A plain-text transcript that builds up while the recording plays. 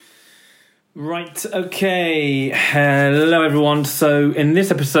Right, okay. Hello everyone. So in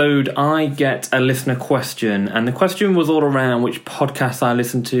this episode I get a listener question, and the question was all around which podcasts I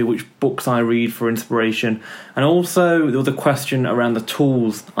listen to, which books I read for inspiration, and also there was a question around the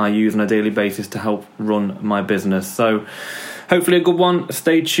tools I use on a daily basis to help run my business. So hopefully a good one.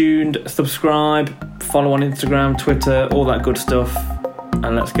 Stay tuned, subscribe, follow on Instagram, Twitter, all that good stuff,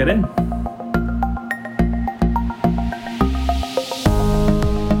 and let's get in.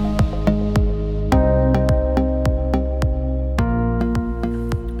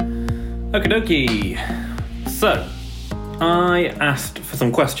 Okie dokie. So, I asked for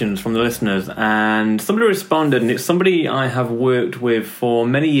some questions from the listeners and somebody responded, and it's somebody I have worked with for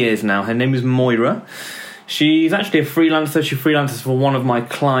many years now. Her name is Moira. She's actually a freelancer. She freelances for one of my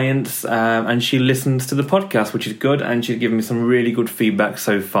clients and she listens to the podcast, which is good, and she's given me some really good feedback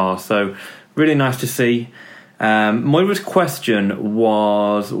so far. So, really nice to see. Moira's question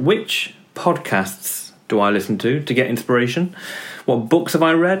was, which podcasts do I listen to get inspiration? What books have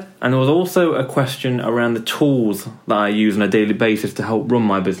I read? And there was also a question around the tools that I use on a daily basis to help run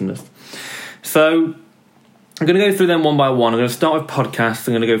my business. So I'm going to go through them one by one. I'm going to start with podcasts.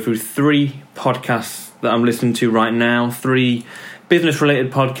 I'm going to go through 3 podcasts that I'm listening to right now, 3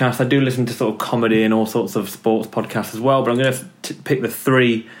 business-related podcasts. I do listen to sort of comedy and all sorts of sports podcasts as well, but I'm going to pick the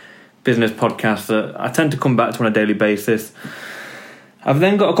 3 business podcasts that I tend to come back to on a daily basis. I've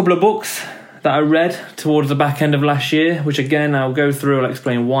then got a couple of books that I read towards the back end of last year, which again I'll go through. I'll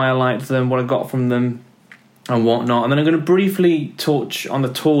explain why I liked them, what I got from them, and whatnot. And then I'm going to briefly touch on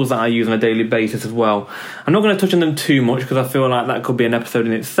the tools that I use on a daily basis as well. I'm not going to touch on them too much because I feel like that could be an episode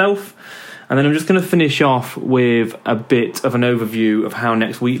in itself. And then I'm just going to finish off with a bit of an overview of how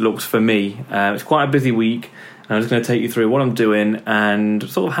next week looks for me. It's quite a busy week, and I'm just going to take you through what I'm doing and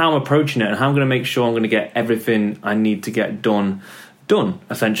sort of how I'm approaching it and how I'm going to make sure I'm going to get everything I need to get done,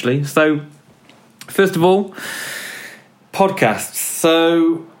 essentially. So, first of all, podcasts.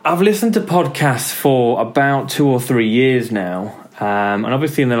 So I've listened to podcasts for about 2 or 3 years now, and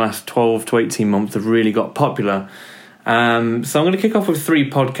obviously in the last 12 to 18 months they've really got popular. So I'm going to kick off with 3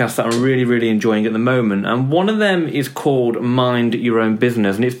 podcasts that I'm really, really enjoying at the moment, and one of them is called Mind Your Own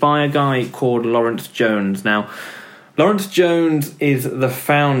Business, and it's by a guy called Lawrence Jones. Now, Lawrence Jones is the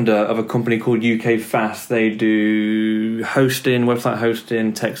founder of a company called UK Fast. They do hosting, website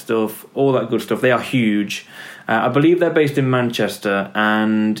hosting, tech stuff, all that good stuff. They are huge. I believe they're based in Manchester.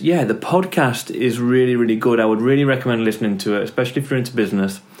 And yeah, the podcast is really, really good. I would really recommend listening to it, especially if you're into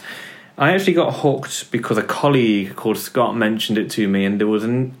business. I actually got hooked because a colleague called Scott mentioned it to me, and there was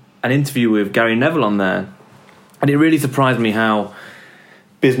an interview with Gary Neville on there. And it really surprised me how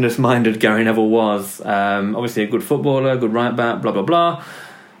business-minded Gary Neville was. Obviously a good footballer, good right back, blah, blah, blah,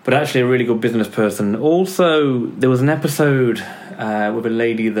 but actually a really good business person. Also, there was an episode with a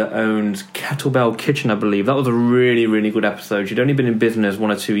lady that owns Kettlebell Kitchen, I believe. That was a really, really good episode. She'd only been in business 1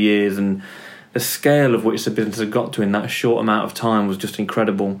 or 2 years, and the scale of which the business had got to in that short amount of time was just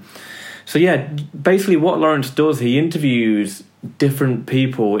incredible. So yeah, basically what Lawrence does, he interviews different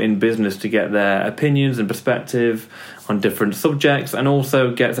people in business to get their opinions and perspective on different subjects, and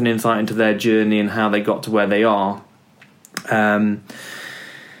also gets an insight into their journey and how they got to where they are.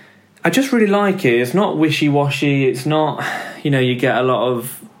 I just really like it. It's not wishy-washy. It's not, you get a lot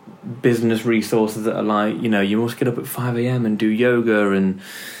of business resources that are like, you must get up at 5 a.m. and do yoga and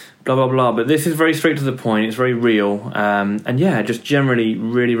blah, blah, blah. But this is very straight to the point. It's very real. And yeah, I just generally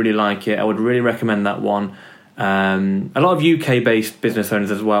really, really like it. I would really recommend that one. A lot of UK-based business owners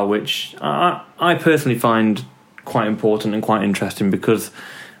as well, which I personally find quite important and quite interesting, because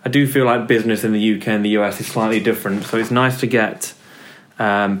I do feel like business in the UK and the US is slightly different. So it's nice to get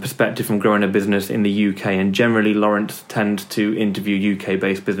perspective from growing a business in the UK, and generally Lawrence tends to interview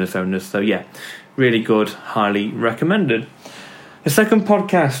UK-based business owners. So yeah, really good, highly recommended. The second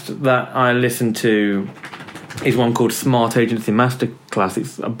podcast that I listen to is one called Smart Agency Masterclass.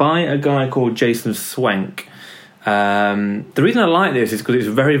 It's by a guy called Jason Swenk. The reason I like this is because it's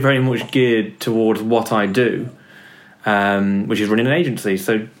very, very much geared towards what I do, which is running an agency.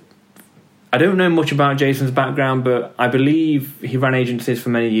 So I don't know much about Jason's background, but I believe he ran agencies for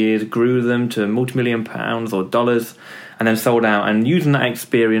many years, grew them to multi-million pounds or dollars, and then sold out. And using that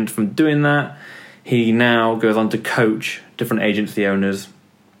experience from doing that, he now goes on to coach different agency owners.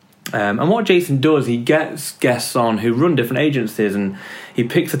 And what Jason does, he gets guests on who run different agencies, and he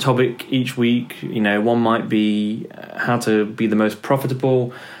picks a topic each week. One might be how to be the most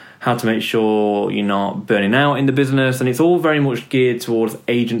profitable, how to make sure you're not burning out in the business, and it's all very much geared towards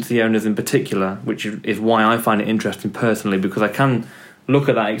agency owners in particular, which is why I find it interesting personally, because I can look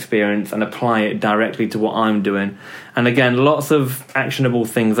at that experience and apply it directly to what I'm doing. And again, lots of actionable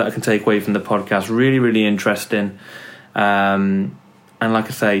things that I can take away from the podcast. Really, really interesting. And like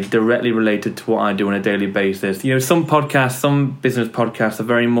I say, directly related to what I do on a daily basis. You know, some podcasts, some business podcasts are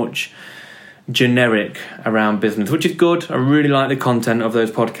very much generic around business, which is good. I really like the content of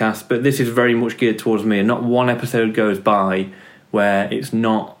those podcasts, but this is very much geared towards me, and not one episode goes by where it's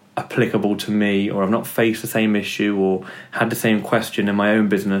not applicable to me, or I've not faced the same issue or had the same question in my own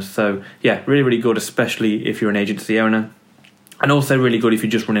business. So yeah, really, really good, especially if you're an agency owner, and also really good if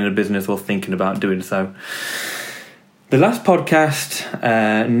you're just running a business or thinking about doing so. The last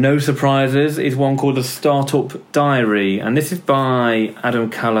podcast, no surprises, is one called The Startup Diary, and this is by Adam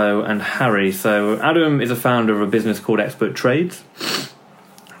Callow and Harry. So Adam is a founder of a business called Expert Trades.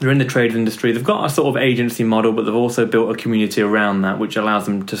 They're in the trade industry. They've got a sort of agency model, but they've also built a community around that, which allows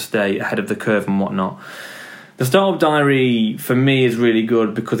them to stay ahead of the curve and whatnot. The Startup Diary, for me, is really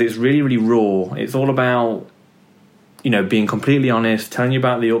good because it's really, really raw. It's all about, you know, being completely honest, telling you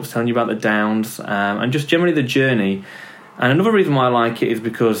about the ups, telling you about the downs, and just generally the journey. And another reason why I like it is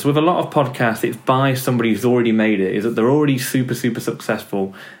because with a lot of podcasts, it's by somebody who's already made it, is that they're already super, super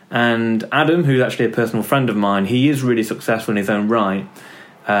successful. And Adam, who's actually a personal friend of mine, he is really successful in his own right.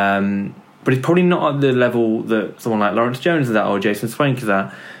 But he's probably not at the level that someone like Lawrence Jones is at or Jason Swank is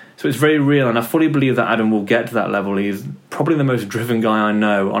at. So it's very real, and I fully believe that Adam will get to that level. He's probably the most driven guy I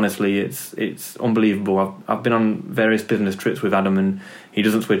know. Honestly, it's unbelievable. I've been on various business trips with Adam, and he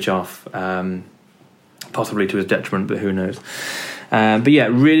doesn't switch off. Possibly to his detriment, but who knows. But yeah,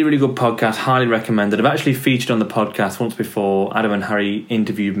 really, really good podcast. Highly recommended. I've actually featured on the podcast once before. Adam and Harry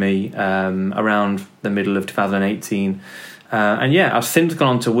interviewed me around the middle of 2018. And yeah, I've since gone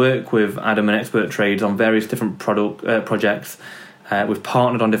on to work with Adam and Expert Trades on various different projects. We've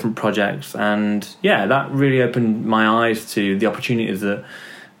partnered on different projects, and yeah, that really opened my eyes to the opportunities that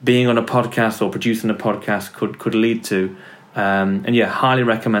being on a podcast or producing a podcast could lead to. And yeah, highly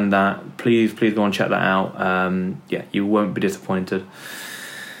recommend that. Please go and check that out. Yeah, you won't be disappointed.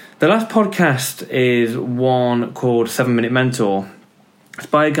 The last podcast is one called 7 Minute Mentor. It's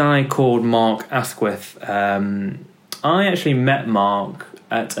by a guy called Mark Asquith. I actually met Mark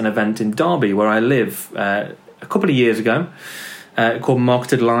at an event in Derby where I live a couple of years ago, called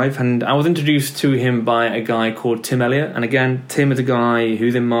Marketed Live, and I was introduced to him by a guy called Tim Elliott. And again, Tim is a guy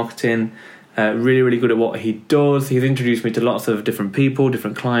who's in marketing, really, really good at what he does. He's introduced me to lots of different people,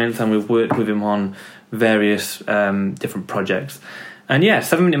 different clients, and we've worked with him on various different projects. And yeah,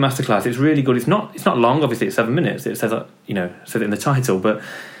 7 Minute Masterclass, it's really good. It's not long, obviously it's 7 minutes. It says says it in the title, but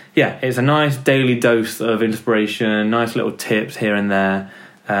yeah, it's a nice daily dose of inspiration, nice little tips here and there.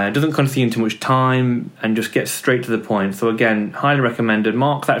 It doesn't consume too much time and just gets straight to the point. So again, highly recommended.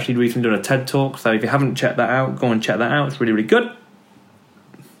 Mark's actually recently done a TED Talk, so if you haven't checked that out, go and check that out. It's really, really good.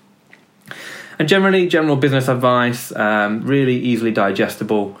 And generally, general business advice, really easily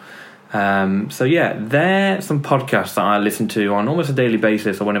digestible. So yeah, they're some podcasts that I listen to on almost a daily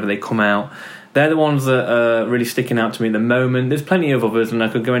basis or whenever they come out. They're the ones that are really sticking out to me at the moment. There's plenty of others, and I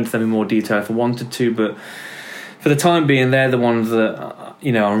could go into them in more detail if I wanted to, but for the time being, they're the ones that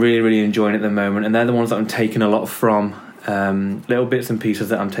I'm really, really enjoying at the moment, and they're the ones that I'm taking a lot from, little bits and pieces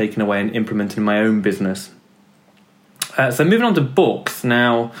that I'm taking away and implementing in my own business. So moving on to books.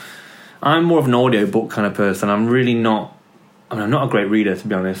 Now, I'm more of an audiobook kind of person. I'm not a great reader, to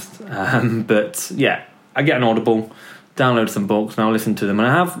be honest, but yeah, I get an Audible, download some books, and I'll listen to them, and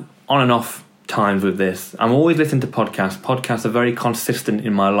I have on and off times with this. I'm always listening to podcasts. Podcasts are very consistent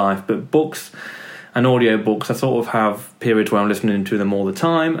in my life, but books and audiobooks, I sort of have periods where I'm listening to them all the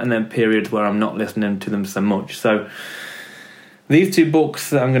time, and then periods where I'm not listening to them so much. So these two books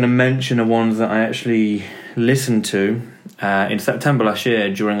that I'm going to mention are ones that I actually listened to in September last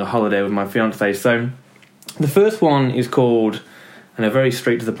year during a holiday with my fiancée. So the first one is called, and a very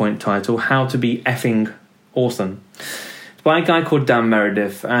straight to the point title, How to Be Effing Awesome. By a guy called Dan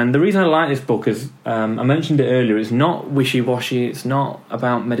Meredith, and the reason I like this book is, I mentioned it earlier, it's not wishy-washy, it's not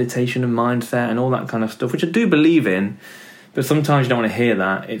about meditation and mindset and all that kind of stuff, which I do believe in, but sometimes you don't want to hear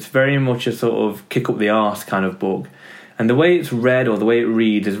that. It's very much a sort of kick up the arse kind of book, and the way it's read or the way it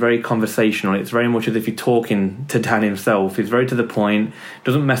reads is very conversational. It's very much as if you're talking to Dan himself. It's very to the point,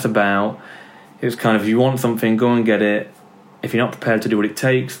 doesn't mess about. It's kind of, if you want something, go and get it. If you're not prepared to do what it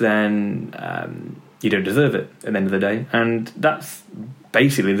takes, then you don't deserve it at the end of the day. And that's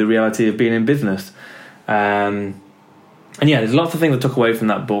basically the reality of being in business. And yeah, there's lots of things I took away from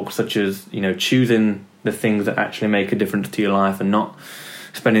that book, such as, choosing the things that actually make a difference to your life and not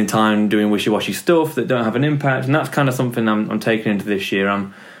spending time doing wishy-washy stuff that don't have an impact. And that's kind of something I'm taking into this year.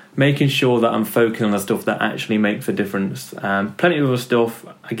 I'm making sure that I'm focusing on the stuff that actually makes a difference. Plenty of other stuff,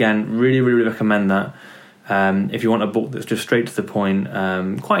 again, really, really recommend that. If you want a book that's just straight to the point,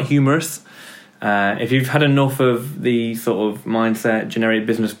 quite humorous. If you've had enough of the sort of mindset, generic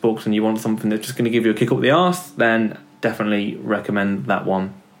business books and you want something that's just going to give you a kick up the arse, then definitely recommend that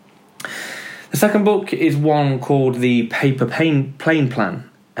one. The second book is one called The Paper Plane Plan.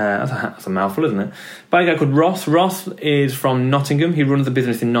 That's a mouthful, isn't it? By a guy called Ross. Ross is from Nottingham. He runs a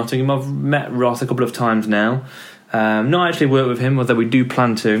business in Nottingham. I've met Ross a couple of times now. Not actually worked with him, although we do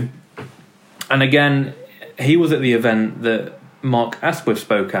plan to. And again, he was at the event that Mark Asquith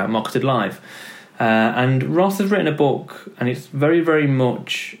spoke at, Marketed Live. And Ross has written a book, and it's very, very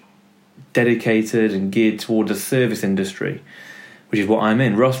much dedicated and geared towards the service industry, which is what I'm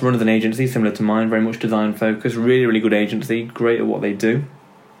in. Ross runs an agency similar to mine, very much design focused, really, really good agency, great at what they do.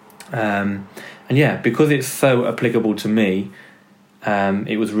 And yeah, because it's so applicable to me,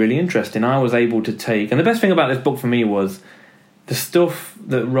 it was really interesting. I was able to take, and the best thing about this book for me was the stuff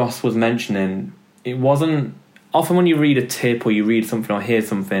that Ross was mentioning. It wasn't, often when you read a tip or you read something or hear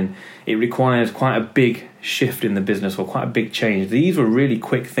something, it requires quite a big shift in the business or quite a big change. These were really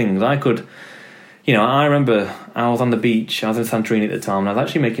quick things. I remember I was on the beach, I was in Santorini at the time, and I was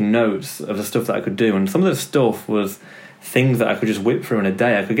actually making notes of the stuff that I could do, and some of the stuff was things that I could just whip through in a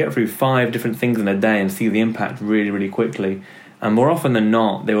day. I could get through 5 different things in a day and see the impact really, really quickly. And more often than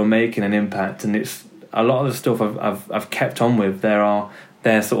not, they were making an impact, and it's a lot of the stuff I've kept on with.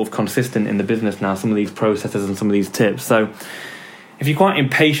 They're sort of consistent in the business now, some of these processes and some of these tips. So if you're quite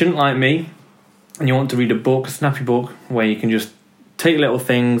impatient like me and you want to read a snappy book, where you can just take little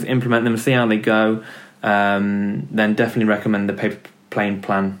things, implement them, see how they go, then definitely recommend The Paper Plane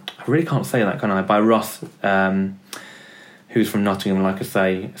Plan. I really can't say that, can I? By Ross, who's from Nottingham, like I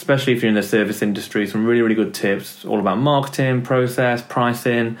say, especially if you're in the service industry. Some really, really good tips, all about marketing, process,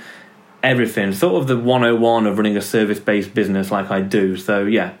 pricing, everything. Sort of the 101 of running a service-based business like I do. So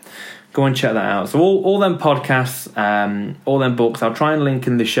yeah, go and check that out. So all them podcasts, all them books, I'll try and link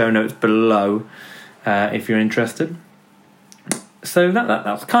in the show notes below if you're interested. So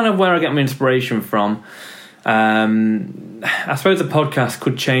that's kind of where I get my inspiration from. I suppose the podcast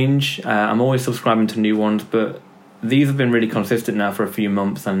could change. I'm always subscribing to new ones, but these have been really consistent now for a few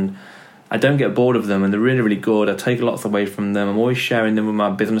months, and I don't get bored of them, and they're really, really good. I take lots away from them. I'm always sharing them with my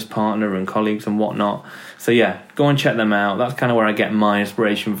business partner and colleagues and whatnot. So yeah, go and check them out. That's kind of where I get my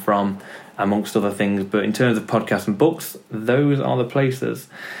inspiration from, amongst other things. But in terms of podcasts and books, those are the places.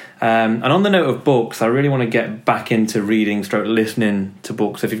 And on the note of books, I really want to get back into reading / listening to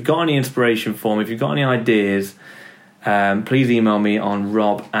books. If you've got any inspiration for me, if you've got any ideas, please email me on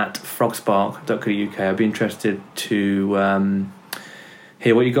rob@frogspark.co.uk. I'd be interested to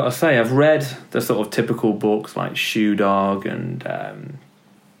hear what you've got to say. I've read the sort of typical books like Shoe Dog and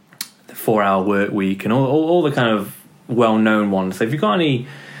the 4-Hour Work Week and all the kind of well-known ones. So if you've got any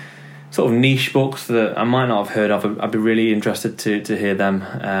sort of niche books that I might not have heard of, I'd be really interested to hear them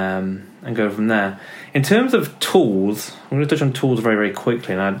and go from there. In terms of tools, I'm going to touch on tools very, very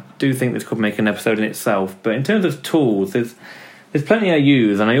quickly, and I do think this could make an episode in itself. But in terms of tools, there's plenty I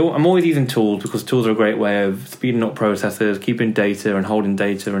use, and I'm always using tools because tools are a great way of speeding up processes, keeping data and holding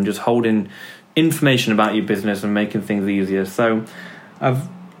data, and just holding information about your business and making things easier. So I've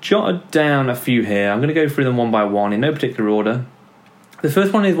jotted down a few here. I'm going to go through them one by one in no particular order. The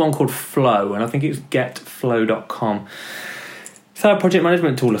first one is one called Flow, and I think it's getflow.com. It's our project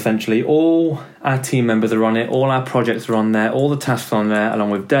management tool, essentially. All our team members are on it, all our projects are on there, all the tasks are on there,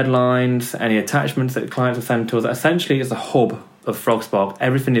 along with deadlines, any attachments that clients have sent to us. Essentially, it's a hub of FrogSpark.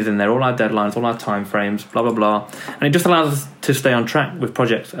 Everything is in there, all our deadlines, all our time frames, blah, blah, blah. And it just allows us to stay on track with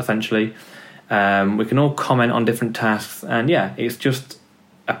projects, essentially. We can all comment on different tasks, and yeah, it's just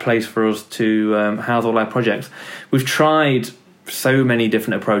a place for us to house all our projects. We've tried so many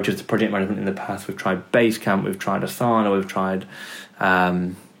different approaches to project management in the past. We've tried Basecamp, we've tried Asana, we've tried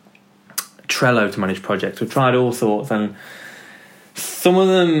Trello to manage projects. We've tried all sorts, and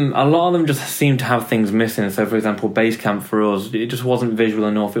a lot of them just seem to have things missing. So for example, Basecamp for us, it just wasn't visual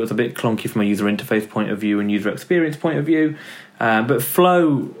enough. It was a bit clunky from a user interface point of view and user experience point of view. But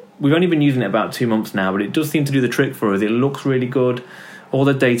Flow, we've only been using it about 2 months now, but it does seem to do the trick for us. It looks really good. All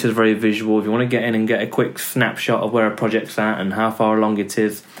the data is very visual. If you want to get in and get a quick snapshot of where a project's at and how far along it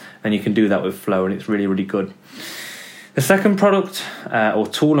is, then you can do that with Flow, and it's really, really good. The second product or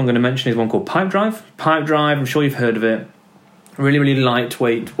tool I'm going to mention is one called Pipedrive. Pipedrive, I'm sure you've heard of it. Really, really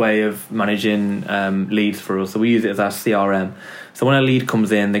lightweight way of managing leads for us. So we use it as our CRM. So when a lead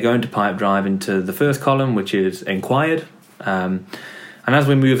comes in, they go into Pipedrive into the first column, which is inquired. And And as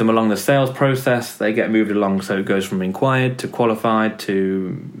we move them along the sales process, they get moved along. So it goes from inquired to qualified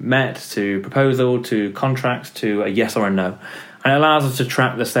to met to proposal to contracts to a yes or a no. And it allows us to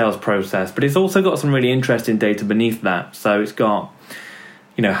track the sales process. But it's also got some really interesting data beneath that. So it's got,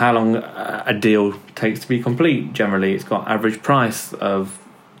 how long a deal takes to be complete generally. It's got average price of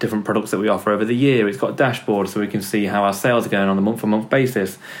different products that we offer over the year. It's got dashboards so we can see how our sales are going on a month-to-month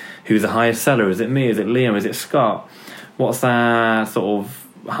basis. Who's the highest seller? Is it me? Is it Liam? Is it Scott? What's our sort of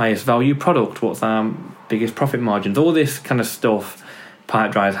highest value product? What's our biggest profit margins? All this kind of stuff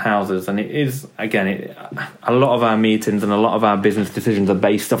Pipedrive houses. And it is, again, a lot of our meetings and a lot of our business decisions are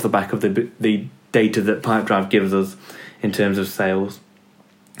based off the back of the data that Pipedrive gives us in terms of sales.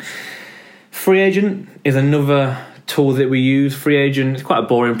 Free Agent is another tool that we use. Free Agent is quite a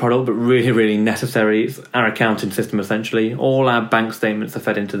boring product, but really, really necessary. It's our accounting system, essentially. All our bank statements are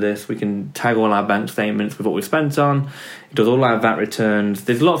fed into this. We can tag all our bank statements with what we've spent on. It does all our VAT returns.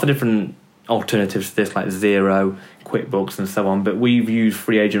 There's lots of different alternatives to this, like Xero, QuickBooks, and so on. But we've used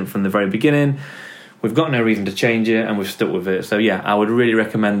Free Agent from the very beginning. We've got no reason to change it, and we've stuck with it. So yeah, I would really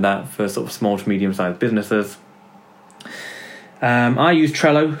recommend that for sort of small to medium-sized businesses. I use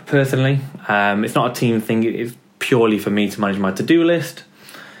Trello personally. It's not a team thing. It's purely for me to manage my to-do list.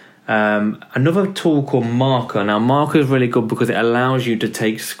 Another tool called Marker. Now, Marker is really good because it allows you to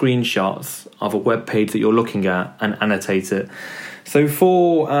take screenshots of a web page that you're looking at and annotate it. So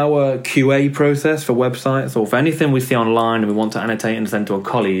for our QA process for websites or for anything we see online and we want to annotate and send to a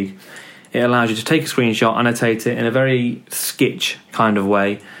colleague, it allows you to take a screenshot, annotate it in a very sketch kind of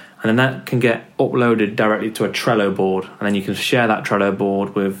way, and then that can get uploaded directly to a Trello board, and then you can share that Trello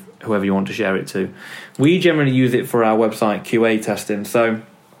board with whoever you want to share it to. We generally use it for our website QA testing. So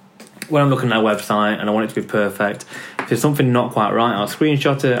when I'm looking at our website and I want it to be perfect, if there's something not quite right, I'll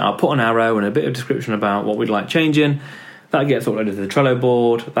screenshot it, I'll put an arrow and a bit of description about what we'd like changing. That gets uploaded to the Trello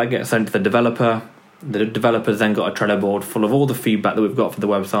board, that gets sent to the developer. The developer's then got a Trello board full of all the feedback that we've got for the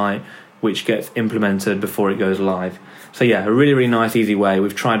website, which gets implemented before it goes live. So yeah, a really, really nice, easy way.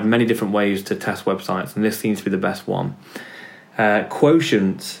 We've tried many different ways to test websites, and this seems to be the best one.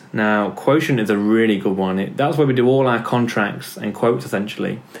 Quotient. Now, Quotient is a really good one. That's where we do all our contracts and quotes,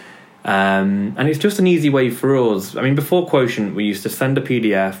 essentially. And it's just an easy way for us. I mean, before Quotient, we used to send a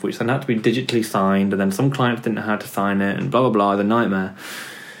PDF, which then had to be digitally signed, and then some clients didn't know how to sign it, and blah, blah, blah, the nightmare.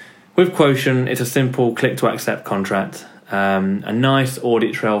 With Quotient, it's a simple click to accept contract. A nice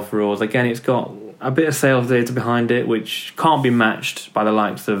audit trail for us. Again, it's got a bit of sales data behind it, which can't be matched by the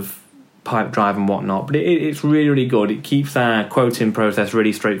likes of Pipedrive and whatnot, but it's really, really good. It keeps our quoting process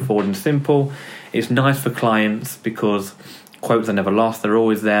really straightforward and simple. It's nice for clients because quotes are never lost. They're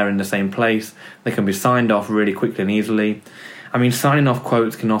always there in the same place. They can be signed off really quickly and easily. I mean, signing off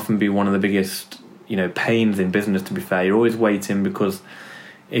quotes can often be one of the biggest, pains in business, to be fair. You're always waiting because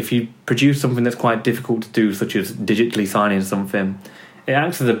if you produce something that's quite difficult to do, such as digitally signing something, it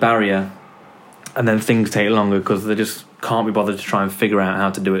acts as a barrier, and then things take longer because they just can't be bothered to try and figure out how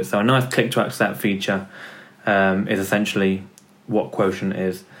to do it. So a nice click to accept feature is essentially what Quotient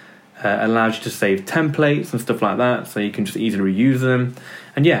is. Allows you to save templates and stuff like that, so you can just easily reuse them.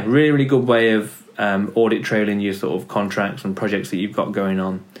 And yeah, really, really good way of audit trailing your sort of contracts and projects that you've got going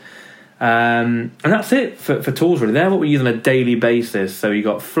on. And that's it for tools, really. They're what we use on a daily basis. So you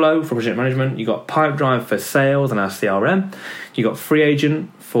got Flow for project management, you got Pipedrive for sales and our CRM, you got Free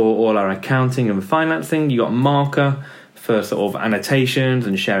Agent for all our accounting and financing, you got Marker for sort of annotations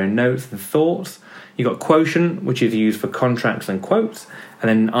and sharing notes and thoughts, you got Quotient, which is used for contracts and quotes, and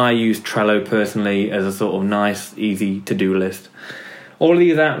then I use Trello personally as a sort of nice, easy to-do list. All of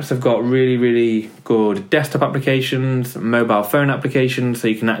these apps have got really, really good desktop applications, mobile phone applications, so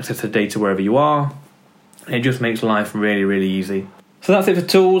you can access the data wherever you are. It just makes life really, really easy. So that's it for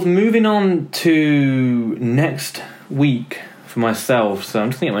tools. Moving on to next week for myself. So I'm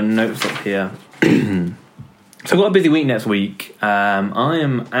just getting my notes up here. So I've got a busy week next week. I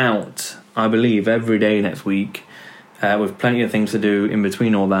am out, I believe, every day next week. With plenty of things to do in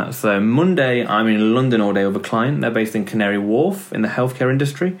between all that. So Monday, I'm in London all day with a client. They're based in Canary Wharf in the healthcare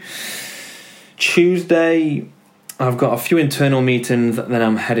industry. Tuesday, I've got a few internal meetings. Then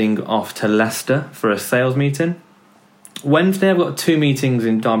I'm heading off to Leicester for a sales meeting. Wednesday, I've got 2 meetings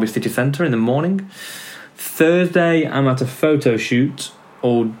in Derby City Centre in the morning. Thursday, I'm at a photo shoot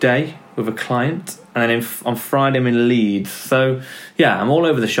all day with a client. And then on Friday, I'm in Leeds. So, yeah, I'm all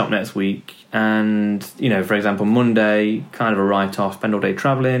over the shop next week. And, for example, Monday, kind of a write-off, spend all day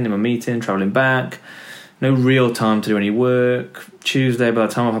travelling, in my meeting, travelling back. No real time to do any work. Tuesday, by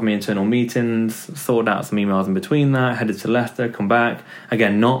the time I've had my internal meetings, sorted out some emails in between that, headed to Leicester, come back.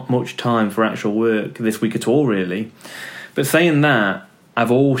 Again, not much time for actual work this week at all, really. But saying that,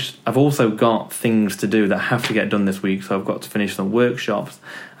 I've also got things to do that have to get done this week. So I've got to finish some workshops.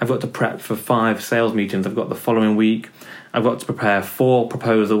 I've got to prep for 5 sales meetings I've got the following week. I've got to prepare 4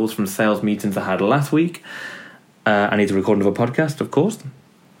 proposals from sales meetings I had last week. I need to record another podcast, of course.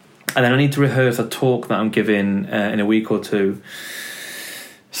 And then I need to rehearse a talk that I'm giving in a week or 2.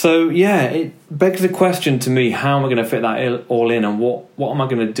 So, yeah, it begs the question to me, how am I going to fit that all in, and what am I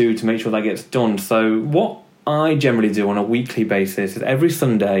going to do to make sure that gets done? So what I generally do on a weekly basis is every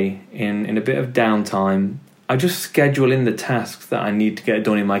Sunday, in a bit of downtime, I just schedule in the tasks that I need to get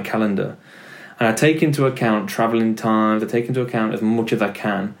done in my calendar. And I take into account travelling times, I take into account as much as I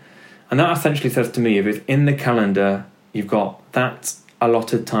can. And that essentially says to me, if it's in the calendar, you've got that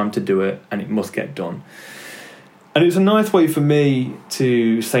allotted time to do it, and it must get done. And it's a nice way for me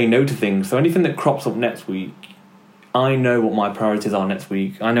to say no to things. So anything that crops up next week, I know what my priorities are next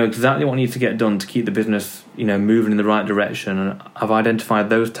week. I know exactly what needs to get done to keep the business, moving in the right direction. And I've identified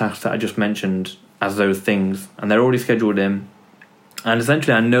those tasks that I just mentioned as those things, and they're already scheduled in. And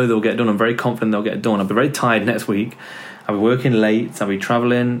essentially, I know they'll get done. I'm very confident they'll get done. I'll be very tired next week. I'll be working late. I'll be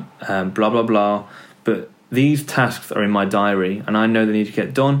travelling, blah, blah, blah. But these tasks are in my diary, and I know they need to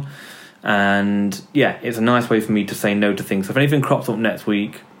get done. And yeah, it's a nice way for me to say no to things. So if anything crops up next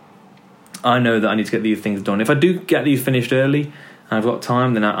week, I know that I need to get these things done. If I do get these finished early and I've got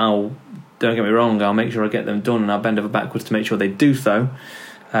time, then don't get me wrong, I'll make sure I get them done, and I'll bend over backwards to make sure they do so.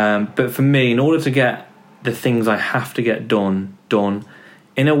 But for me, in order to get the things I have to get done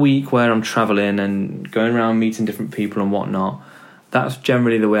in a week where I'm travelling and going around meeting different people and whatnot, that's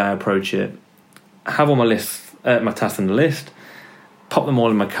generally the way I approach it. I have all my tasks on the list, pop them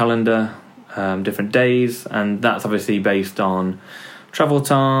all in my calendar, different days, and that's obviously based on travel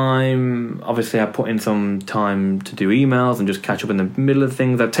time. Obviously, I put in some time to do emails and just catch up in the middle of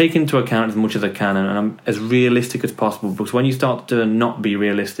things. I take into account as much as I can, and I'm as realistic as possible, because when you start to not be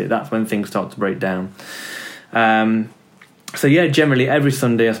realistic, that's when things start to break down. So yeah, generally every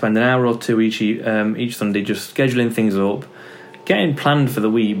Sunday I spend an hour or 2 each Sunday just scheduling things up, getting planned for the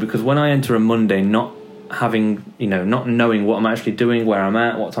week, because when I enter a Monday not knowing what I'm actually doing, where I'm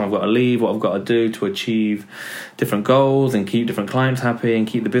at, what time I've got to leave, what I've got to do to achieve different goals and keep different clients happy and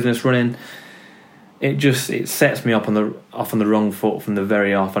keep the business running, it sets me off on the wrong foot from the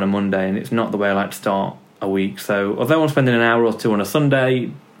very off on a Monday, and it's not the way I like to start a week. So although I'm spending an hour or 2 on a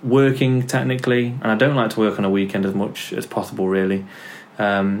Sunday working technically, and I don't like to work on a weekend as much as possible really,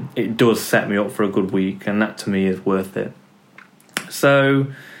 it does set me up for a good week, and that to me is worth it. So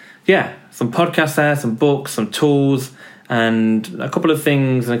yeah, some podcasts there, some books, some tools, and a couple of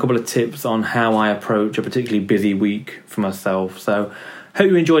things and a couple of tips on how I approach a particularly busy week for myself. So hope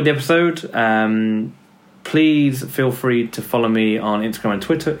you enjoyed the episode. Please feel free to follow me on Instagram and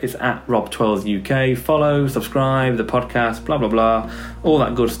Twitter. It's at Rob12UK. Follow, subscribe, the podcast, blah, blah, blah, all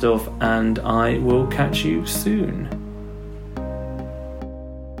that good stuff. And I will catch you soon.